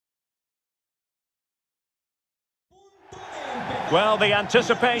Well, the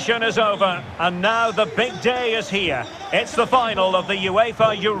anticipation is over, and now the big day is here. It's the final of the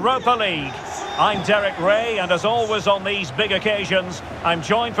UEFA Europa League. I'm Derek Ray, and as always on these big occasions, I'm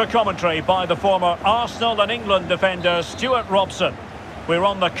joined for commentary by the former Arsenal and England defender Stuart Robson. We're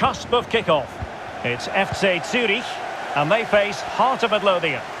on the cusp of kickoff. It's FC Zürich, and they face Heart of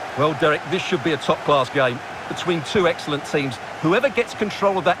Midlothian. Well, Derek, this should be a top-class game between two excellent teams. Whoever gets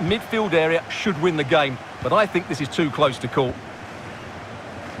control of that midfield area should win the game, but I think this is too close to call.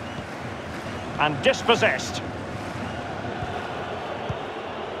 And dispossessed.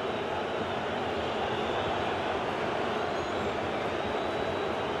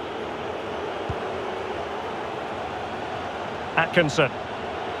 Atkinson.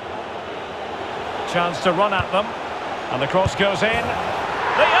 Chance to run at them. And the cross goes in.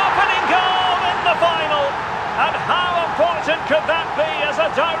 The opening goal in the final. And how important could that be as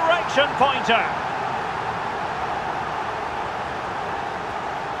a direction pointer?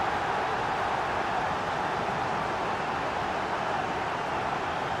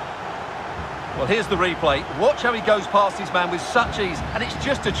 Well, here's the replay. Watch how he goes past his man with such ease, and it's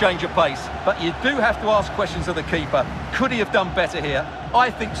just a change of pace. But you do have to ask questions of the keeper. Could he have done better here? I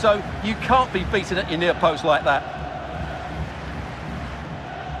think so. You can't be beaten at your near post like that.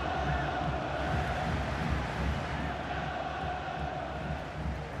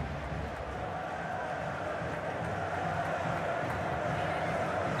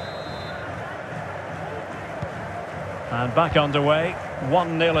 And back underway.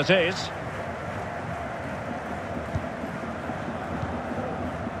 1-0 it is.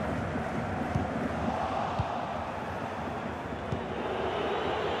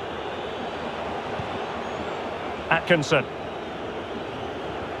 Atkinson.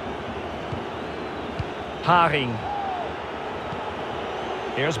 Haring.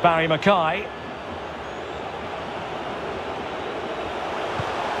 Here's Barry Mackay.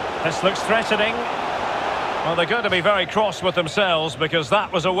 This looks threatening. Well, they're going to be very cross with themselves because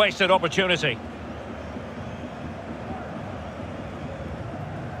that was a wasted opportunity.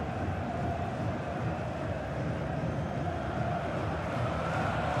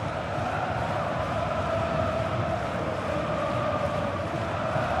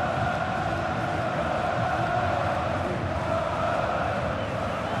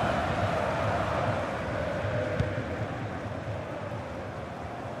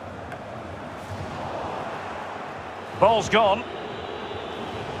 Ball's gone.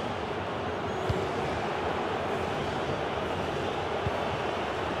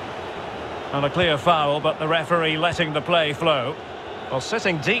 And a clear foul, but the referee letting the play flow. Well,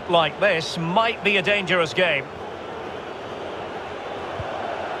 sitting deep like this might be a dangerous game.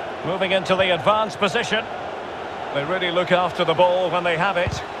 Moving into the advanced position. They really look after the ball when they have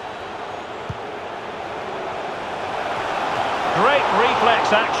it. Great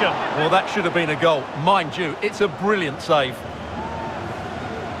reflex action. Well, that should have been a goal. Mind you, it's a brilliant save.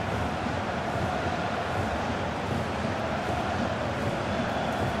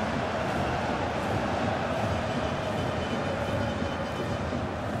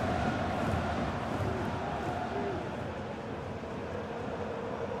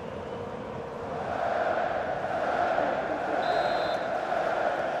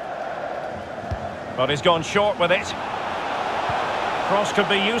 But he's gone short with it. Cross could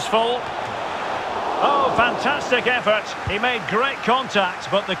be useful. Oh, fantastic effort. He made great contact,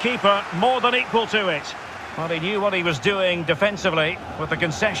 but the keeper more than equal to it. Well, he knew what he was doing defensively with the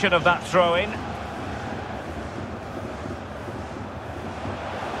concession of that throw-in.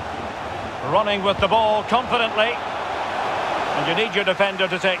 Running with the ball confidently. And you need your defender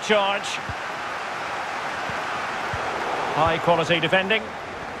to take charge. High quality defending.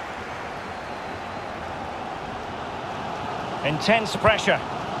 Intense pressure.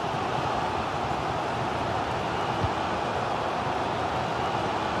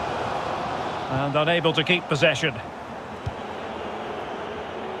 And unable to keep possession.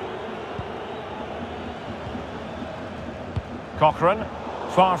 Cochrane,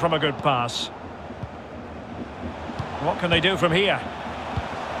 far from a good pass. What can they do from here?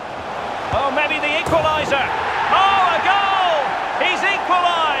 Oh, maybe the equaliser. Oh, a goal! He's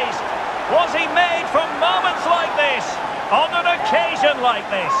equalised! Was he made from moments like this? On an occasion like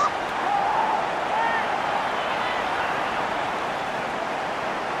this?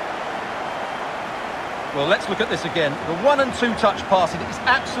 Well, let's look at this again. The 1- and 2-touch passing is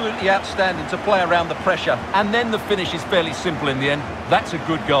absolutely outstanding to play around the pressure. And then the finish is fairly simple in the end. That's a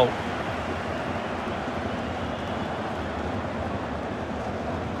good goal.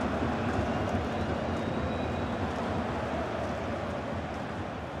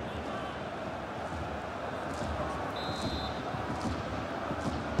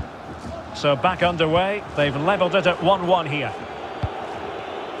 So back underway. They've levelled it at 1-1 here.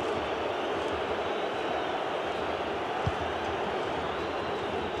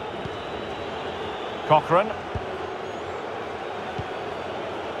 Cochrane.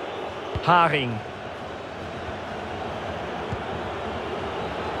 Haring.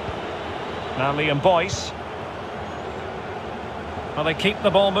 Now Liam Boyce. Well, they keep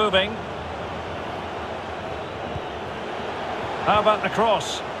the ball moving. How about the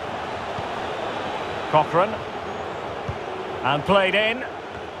cross? Cochrane. And played in.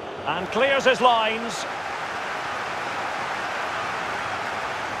 And clears his lines.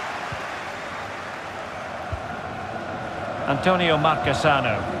 Antonio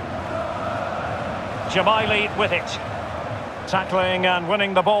Marchesano. Jamaili with it. Tackling and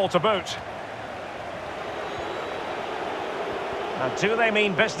winning the ball to boot. And do they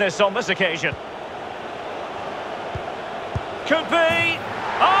mean business on this occasion? Could be.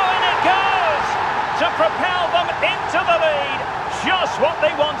 Oh, and it goes! To propel them into the lead. Just what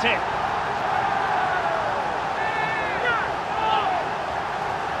they wanted.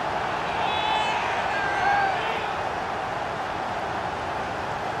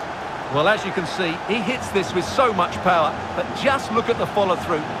 Well, as you can see, he hits this with so much power, but just look at the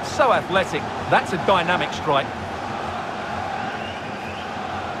follow-through. So athletic. That's a dynamic strike.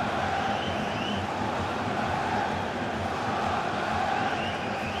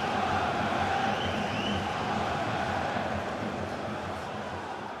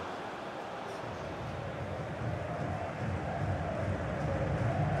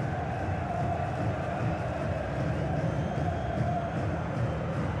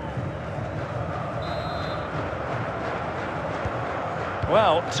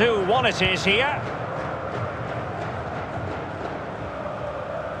 Well, 2-1 it is here.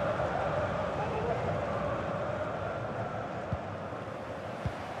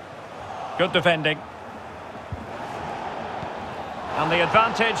 Good defending. And the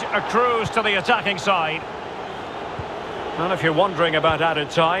advantage accrues to the attacking side. And if you're wondering about added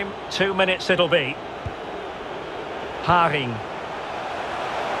time, 2 minutes it'll be. Haring.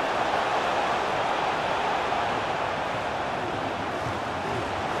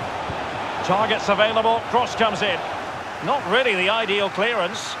 Targets available, cross comes in. Not really the ideal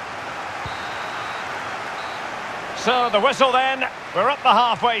clearance. So the whistle then, we're at the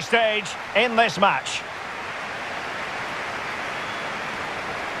halfway stage in this match.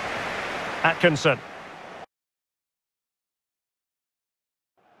 Atkinson.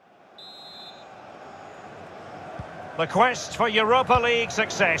 The quest for Europa League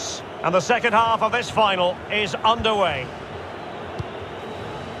success, and the second half of this final is underway.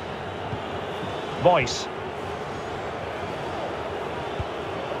 Boyce.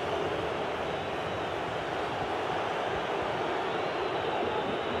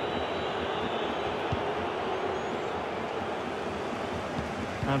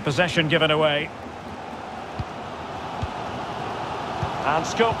 And possession given away. And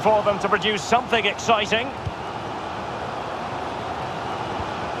scope for them to produce something exciting.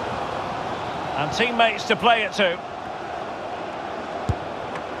 And teammates to play it to.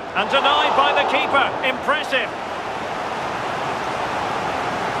 And denied by the keeper. Impressive.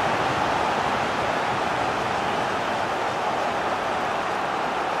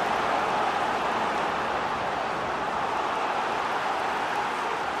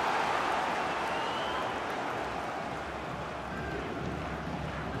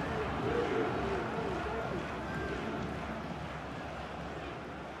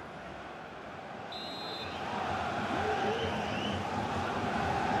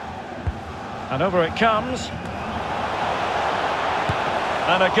 And over it comes.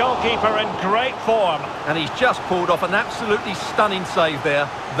 And a goalkeeper in great form. And he's just pulled off an absolutely stunning save there.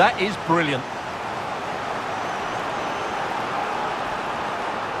 That is brilliant.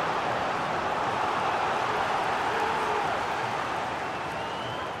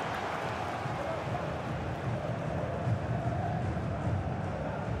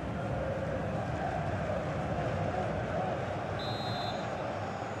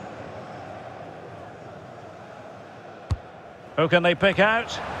 Who can they pick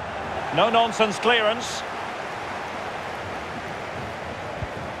out? No-nonsense clearance.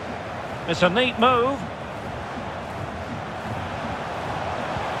 It's a neat move.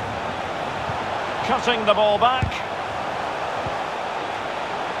 Cutting the ball back.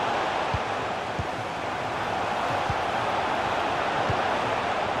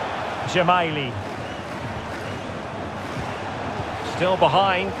 Jamaili. Still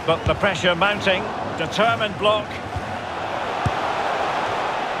behind, but the pressure mounting. Determined block.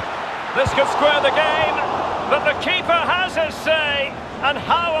 This could square the game, but the keeper has his say. And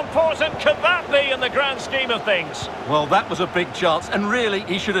how important could that be in the grand scheme of things? Well, that was a big chance, and really,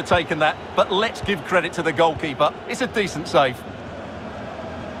 he should have taken that. But let's give credit to the goalkeeper. It's a decent save.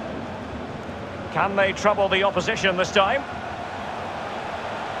 Can they trouble the opposition this time?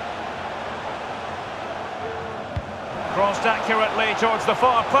 Crossed accurately towards the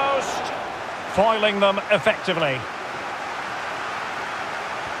far post, foiling them effectively.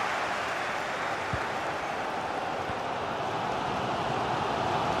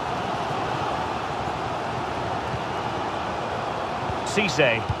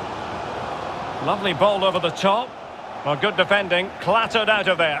 Cisse. Lovely ball over the top. Well, good defending, clattered out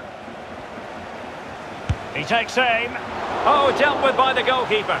of there. He takes aim. Oh, dealt with by the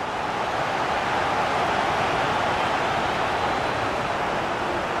goalkeeper.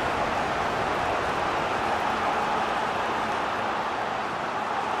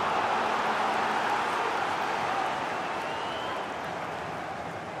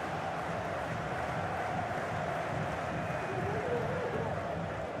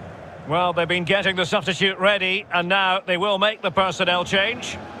 Well, they've been getting the substitute ready, and now they will make the personnel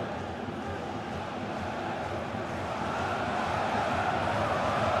change.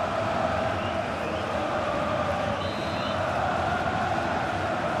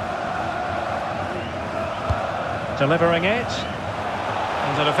 Delivering it.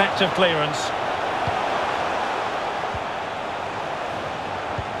 And an effective clearance.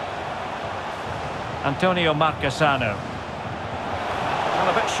 Antonio Marchesano. Well,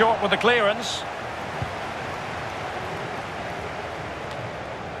 a bit short with the clearance.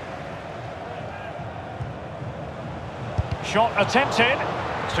 Shot attempted.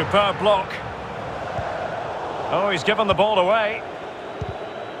 Superb block. Oh, he's given the ball away.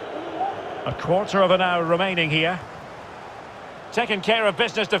 A quarter of an hour remaining here. Taking care of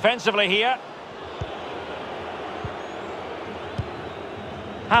business defensively here.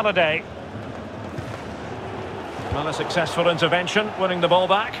 Halliday. Well, a successful intervention, winning the ball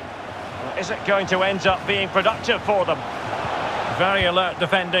back. Well, is it going to end up being productive for them? Very alert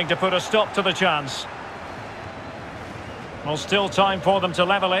defending to put a stop to the chance. Well, still time for them to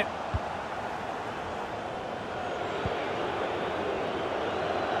level it.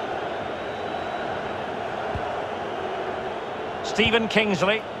 Stephen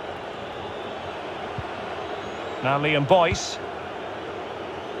Kingsley. Now Liam Boyce.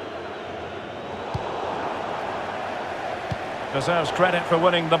 Deserves credit for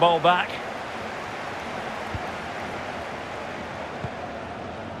winning the ball back.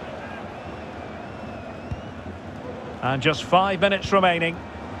 And just 5 minutes remaining.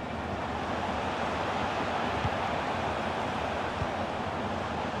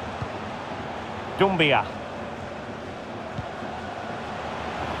 Dumbia.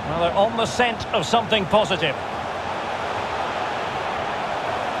 Well, they're on the scent of something positive.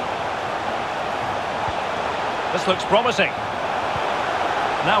 This looks promising.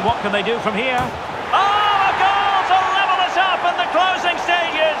 Now what can they do from here? Oh, a goal to level it up in the closing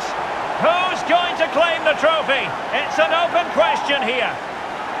stages. Who's going to claim the trophy? It's an open question here.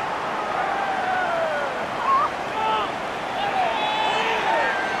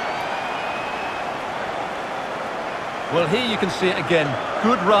 Well, here you can see it again.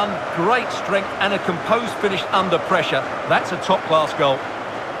 Good run, great strength, and a composed finish under pressure. That's a top-class goal.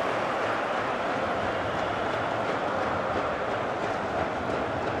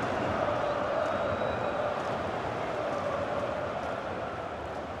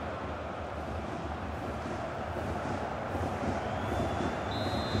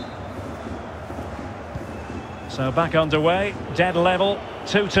 So back underway, dead level,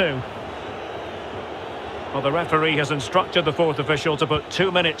 2-2. Well, the referee has instructed the fourth official to put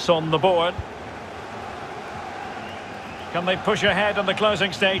 2 minutes on the board. Can they push ahead in the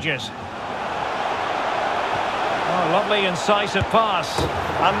closing stages? Oh, lovely incisive pass.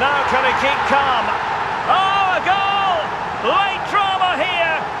 And now can he keep calm? Oh, a goal! Late drama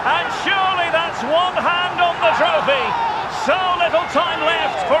here, and surely that's one hand on the trophy. So little time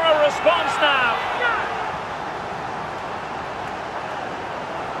left for a response now.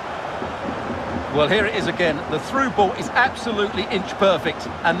 Well, here it is again. The through ball is absolutely inch perfect.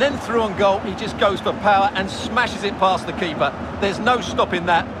 And then through on goal, he just goes for power and smashes it past the keeper. There's no stopping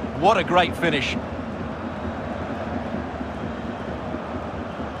that. What a great finish.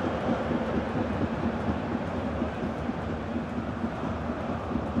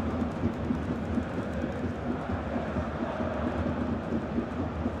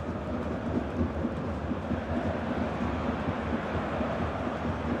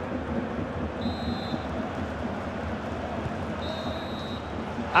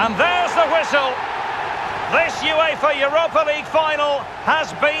 And there's the whistle. This UEFA Europa League final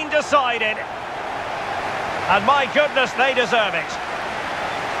has been decided. And my goodness, they deserve it.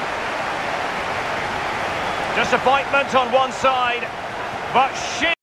 Disappointment on one side, but